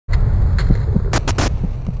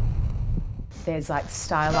there's like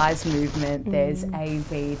stylized movement, there's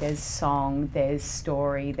AV, there's song, there's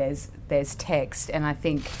story, there's text, and I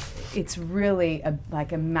think it's really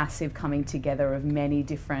like a massive coming together of many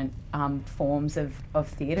different forms of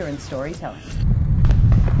theatre and storytelling.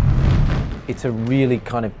 It's a really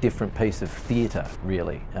kind of different piece of theatre,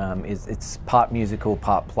 really. It's part musical,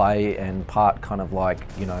 part play, and part kind of like,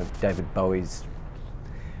 you know, David Bowie's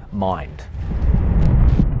mind.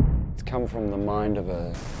 It's come from the mind of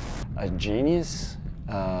a genius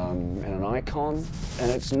and an icon,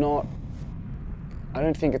 and it's not, I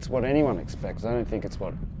don't think it's what anyone expects. I don't think it's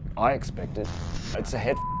what I expected. It's a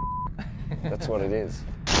head that's what it is.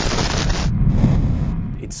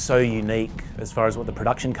 It's so unique as far as what the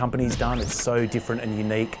production company's done. It's so different and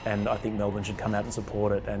unique, and I think Melbourne should come out and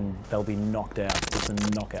support it, and they'll be knocked out. It's a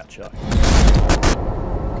knockout show.